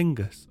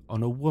cunnilingus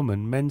on a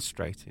woman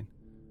menstruating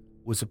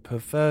was a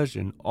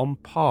perversion on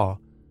par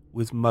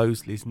with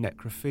Moseley's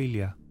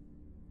necrophilia.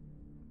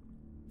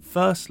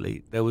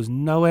 Firstly, there was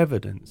no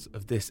evidence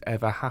of this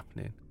ever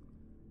happening,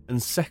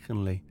 and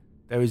secondly,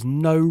 there is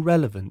no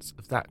relevance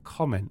of that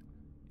comment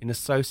in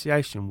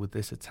association with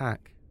this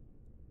attack.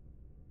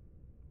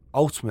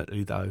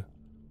 Ultimately, though,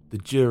 the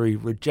jury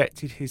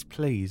rejected his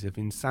pleas of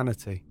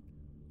insanity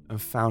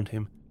and found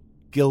him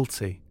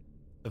guilty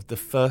of the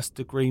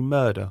first-degree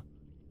murder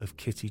of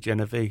Kitty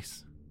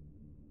Genovese.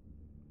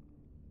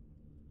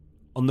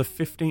 On the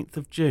 15th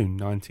of June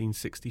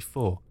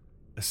 1964,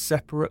 a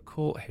separate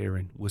court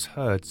hearing was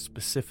heard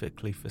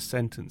specifically for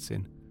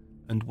sentencing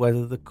and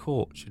whether the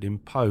court should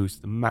impose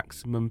the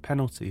maximum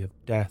penalty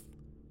of death.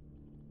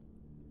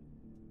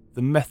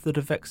 The method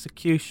of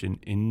execution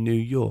in New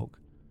York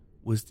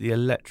was the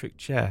electric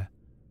chair,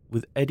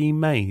 with Eddie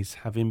Mays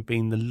having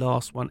been the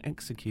last one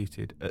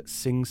executed at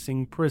Sing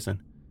Sing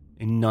Prison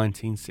in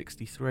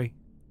 1963.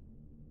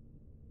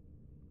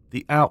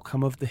 The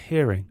outcome of the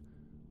hearing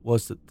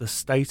was that the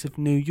state of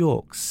New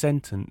York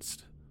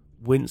sentenced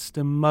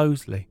Winston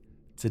Moseley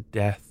to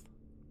death.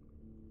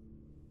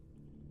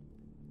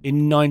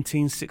 In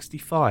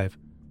 1965,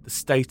 the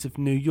state of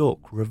New York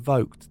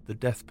revoked the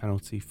death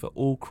penalty for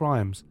all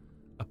crimes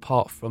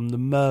apart from the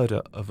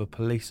murder of a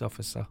police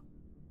officer.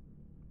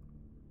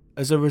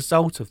 As a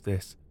result of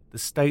this, the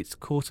state's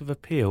Court of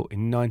Appeal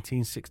in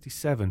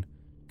 1967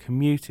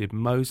 commuted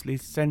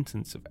Moseley's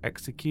sentence of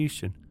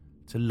execution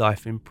to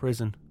life in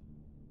prison.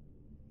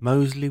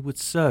 Moseley would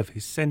serve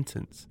his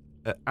sentence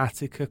at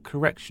Attica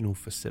Correctional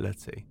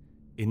Facility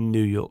in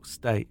New York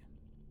State.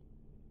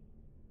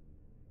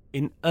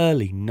 In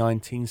early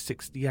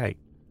 1968,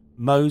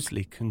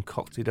 Moseley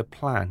concocted a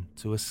plan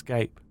to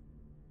escape.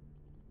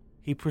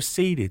 He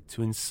proceeded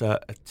to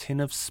insert a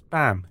tin of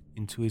Spam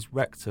into his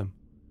rectum,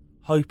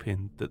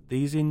 hoping that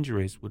these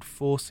injuries would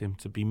force him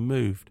to be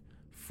moved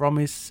from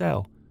his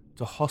cell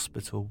to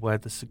hospital where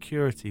the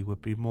security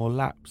would be more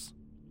lax.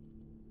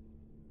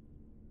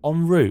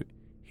 En route,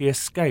 he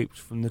escaped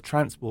from the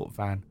transport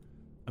van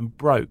and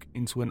broke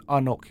into an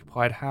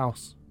unoccupied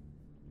house.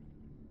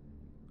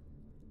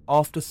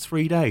 After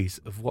 3 days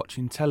of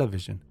watching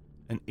television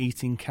and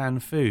eating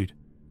canned food,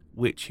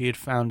 which he had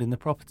found in the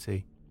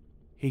property,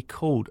 he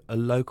called a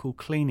local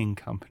cleaning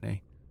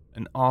company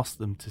and asked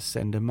them to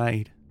send a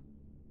maid.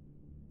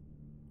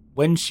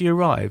 When she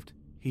arrived,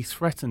 he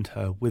threatened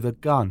her with a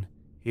gun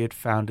he had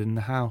found in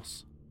the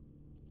house.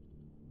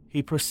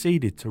 He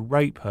proceeded to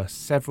rape her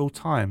several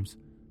times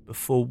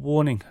before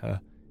warning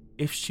her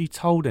if she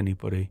told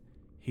anybody,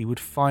 he would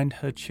find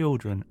her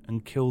children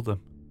and kill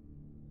them.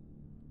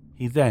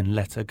 He then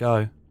let her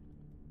go.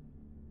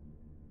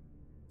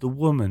 The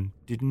woman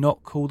did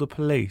not call the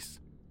police,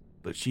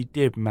 but she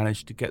did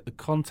manage to get the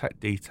contact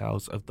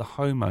details of the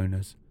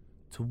homeowners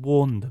to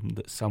warn them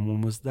that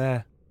someone was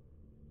there.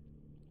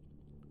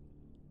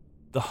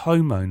 The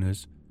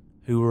homeowners,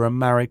 who were a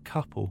married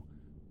couple,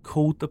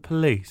 called the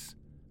police,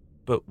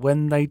 but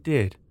when they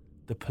did,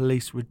 the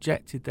police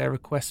rejected their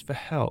request for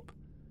help,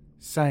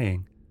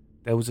 saying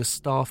there was a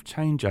staff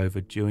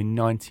changeover during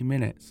 90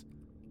 minutes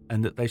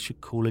and that they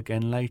should call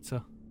again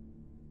later.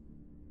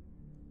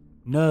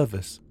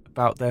 Nervous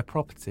about their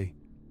property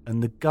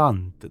and the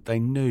gun that they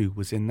knew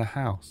was in the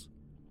house,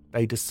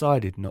 they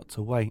decided not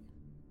to wait.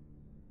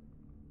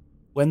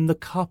 When the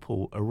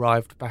couple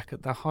arrived back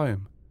at their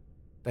home,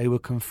 they were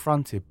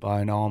confronted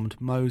by an armed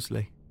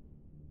Mosley.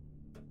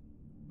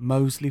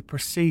 Mosley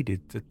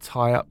proceeded to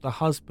tie up the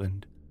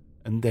husband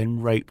and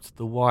then raped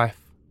the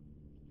wife.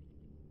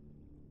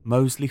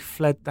 Mosley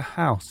fled the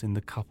house in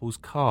the couple's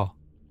car.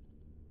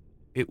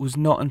 It was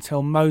not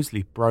until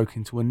Mosley broke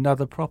into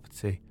another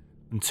property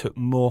and took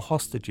more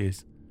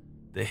hostages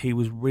that he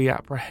was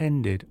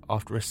reapprehended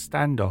after a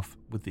standoff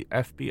with the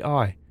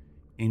FBI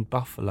in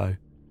Buffalo,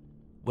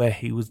 where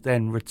he was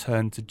then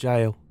returned to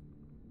jail.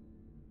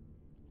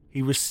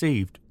 He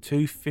received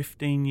 2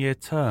 15-year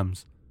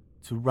terms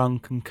to run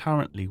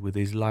concurrently with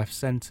his life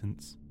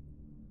sentence.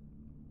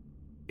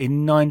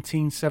 In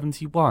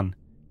 1971,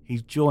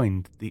 he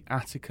joined the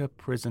Attica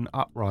prison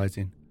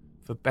uprising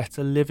for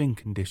better living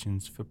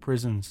conditions for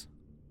prisons.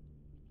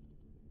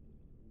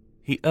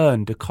 He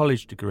earned a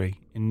college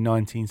degree in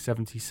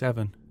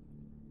 1977.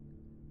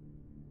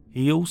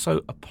 He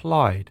also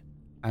applied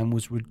and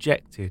was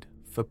rejected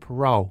for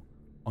parole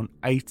on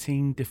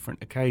 18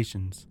 different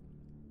occasions,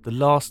 the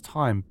last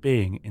time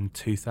being in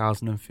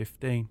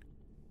 2015.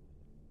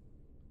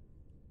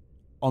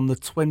 On the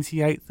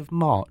 28th of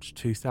March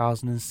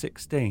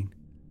 2016,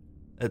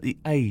 at the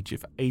age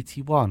of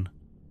 81,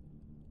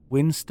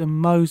 Winston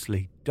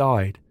Mosley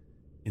died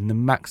in the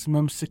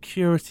maximum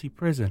security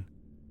prison,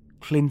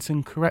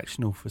 Clinton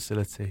Correctional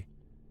Facility,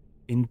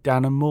 in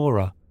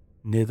Dannemora,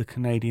 near the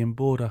Canadian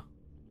border.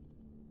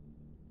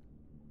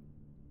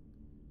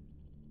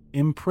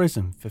 In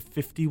prison for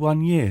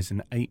 51 years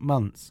and 8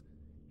 months,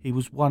 he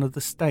was one of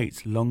the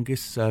state's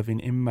longest-serving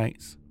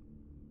inmates.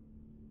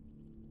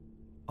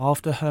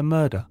 After her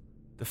murder,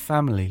 the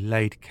family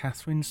laid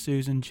Catherine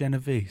Susan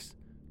Genovese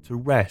to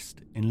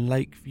rest in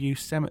Lakeview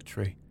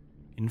Cemetery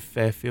in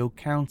Fairfield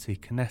County,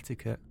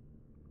 Connecticut.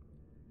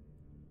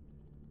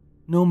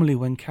 Normally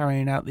when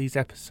carrying out these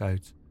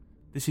episodes,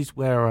 this is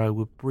where I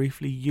would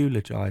briefly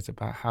eulogise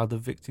about how the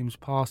victim's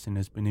passing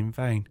has been in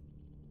vain.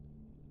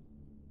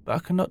 But I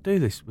cannot do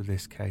this with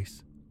this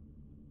case.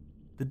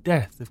 The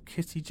death of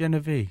Kitty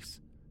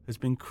Genovese has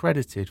been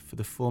credited for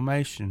the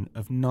formation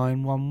of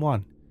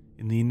 911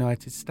 in the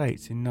United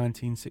States in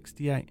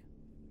 1968.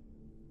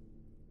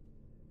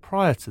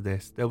 Prior to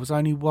this, there was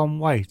only one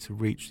way to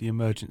reach the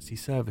emergency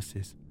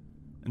services,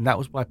 and that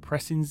was by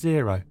pressing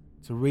 0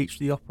 to reach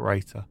the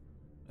operator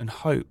and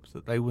hope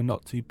that they were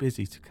not too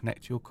busy to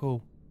connect your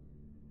call.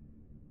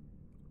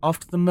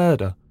 After the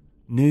murder,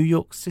 New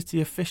York City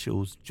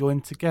officials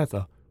joined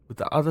together with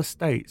the other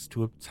states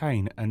to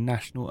obtain a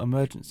national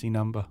emergency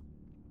number.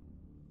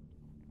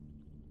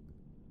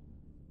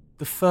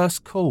 The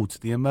first call to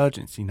the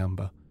emergency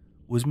number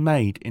was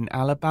made in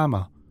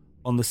Alabama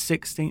on the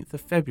 16th of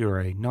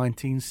February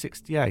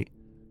 1968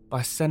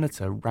 by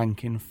Senator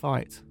Rankin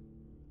Fite.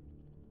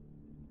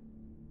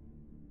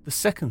 The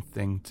second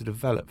thing to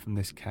develop from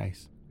this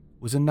case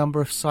was a number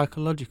of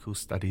psychological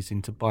studies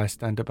into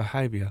bystander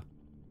behaviour.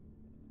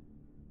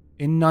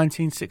 In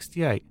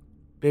 1968,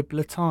 Bibb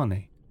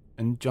Latané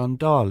and John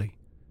Darley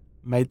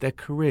made their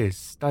careers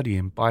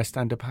studying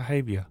bystander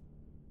behaviour,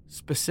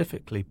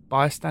 specifically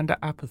bystander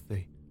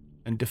apathy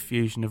and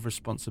diffusion of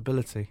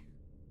responsibility.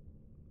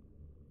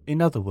 In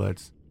other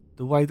words,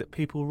 the way that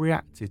people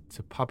reacted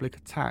to public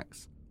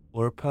attacks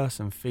or a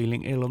person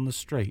feeling ill on the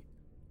street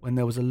when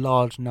there was a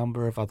large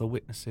number of other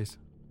witnesses.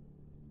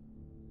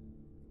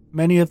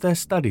 Many of their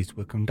studies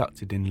were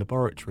conducted in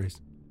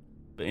laboratories,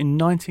 but in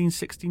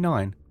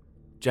 1969,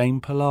 Jane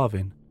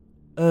Palavin,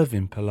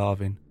 Irving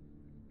Palavin,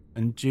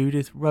 and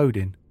Judith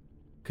Rodin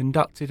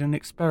conducted an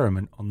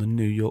experiment on the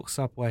New York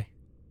subway.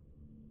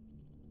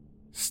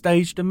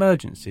 Staged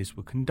emergencies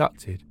were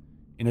conducted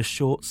in a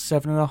short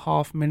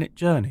 7.5-minute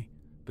journey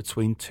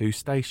between 2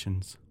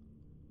 stations.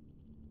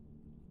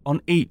 On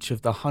each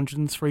of the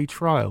 103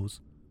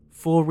 trials,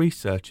 4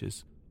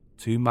 researchers,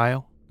 2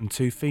 male and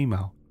 2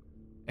 female,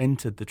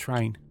 entered the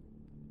train.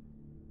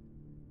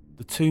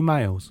 The 2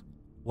 males,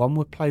 one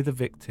would play the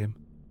victim,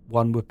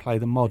 one would play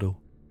the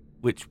model,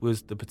 which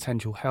was the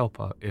potential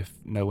helper if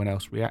no one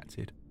else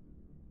reacted.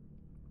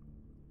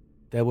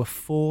 There were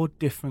 4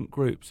 different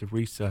groups of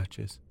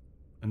researchers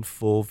and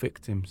 4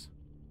 victims,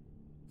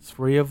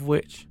 3 of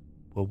which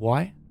were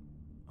white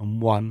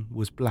and 1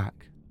 was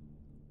black,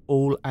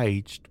 all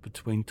aged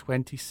between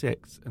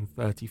 26 and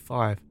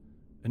 35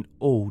 and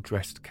all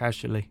dressed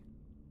casually.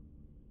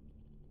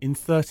 In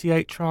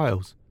 38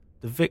 trials,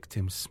 the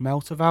victims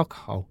smelt of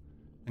alcohol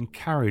and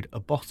carried a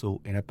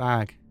bottle in a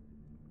bag.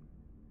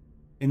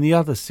 In the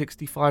other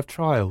 65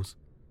 trials,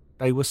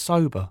 they were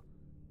sober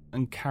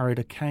and carried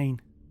a cane.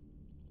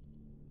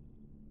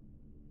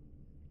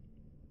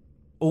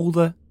 All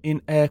the,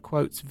 in air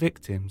quotes,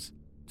 victims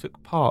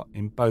took part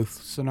in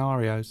both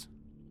scenarios.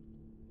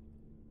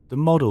 The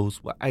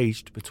models were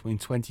aged between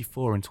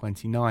 24 and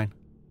 29.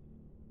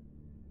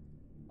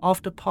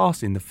 After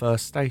passing the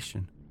first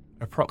station,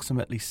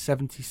 approximately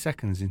 70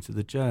 seconds into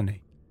the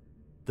journey,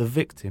 the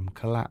victim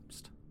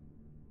collapsed.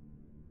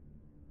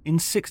 In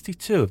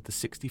 62 of the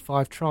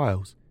 65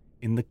 trials,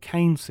 in the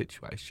cane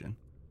situation,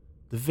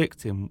 the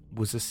victim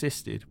was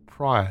assisted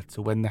prior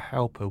to when the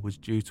helper was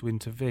due to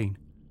intervene,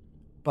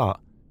 but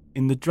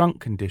in the drunk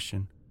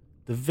condition,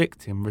 the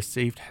victim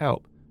received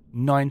help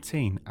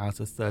 19 out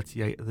of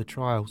 38 of the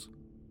trials.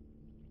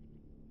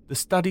 The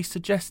study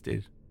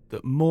suggested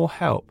that more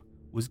help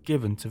was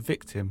given to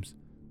victims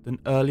than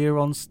earlier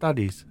on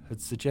studies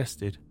had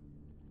suggested.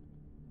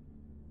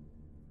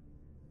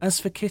 As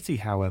for Kitty,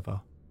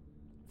 however,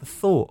 the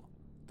thought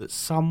that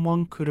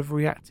someone could have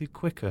reacted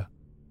quicker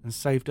and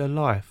saved her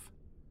life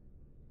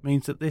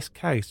means that this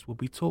case will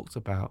be talked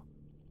about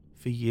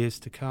for years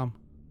to come.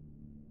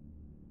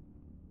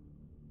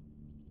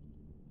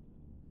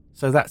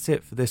 So that's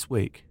it for this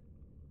week.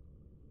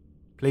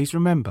 Please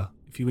remember,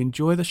 if you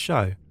enjoy the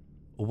show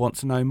or want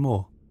to know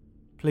more,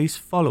 please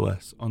follow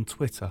us on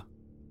Twitter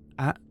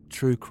at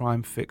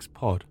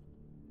TrueCrimeFixPod.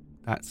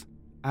 That's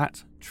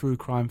at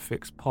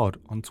TrueCrimeFixPod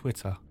on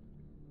Twitter.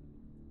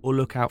 Or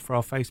look out for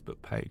our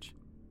Facebook page,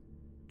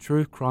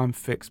 True Crime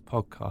Fix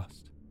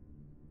Podcast.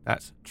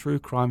 That's True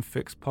Crime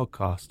Fix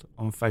Podcast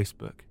on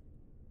Facebook.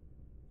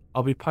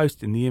 I'll be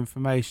posting the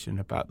information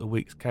about the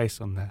week's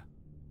case on there.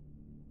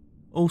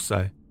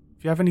 Also,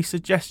 if you have any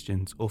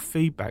suggestions or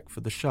feedback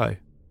for the show,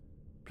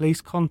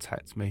 please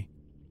contact me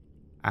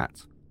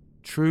at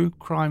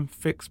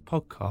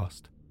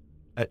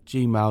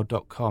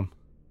truecrimefixpodcast@gmail.com.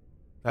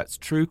 That's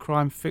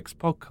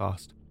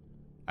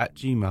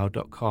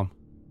truecrimefixpodcast@gmail.com.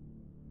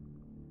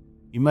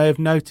 You may have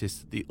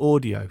noticed that the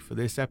audio for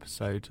this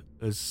episode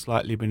has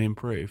slightly been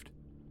improved.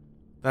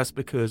 That's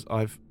because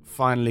I've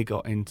finally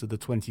got into the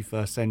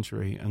 21st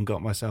century and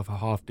got myself a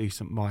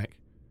half-decent mic.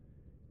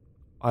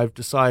 I've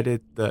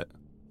decided that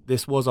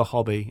this was a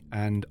hobby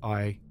and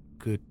I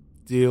could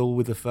deal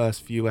with the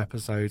first few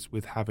episodes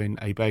with having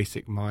a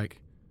basic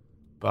mic,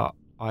 but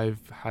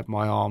I've had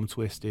my arm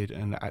twisted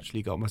and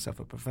actually got myself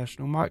a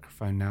professional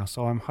microphone now,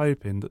 so I'm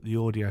hoping that the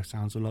audio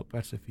sounds a lot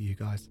better for you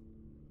guys.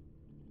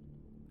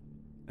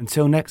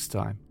 Until next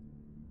time,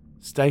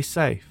 stay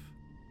safe,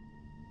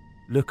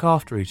 look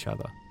after each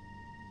other,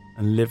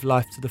 and live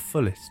life to the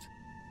fullest,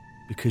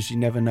 because you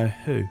never know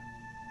who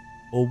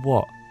or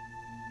what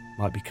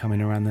might be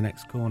coming around the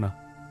next corner.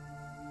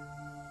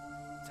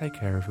 Take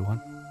care,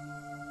 everyone.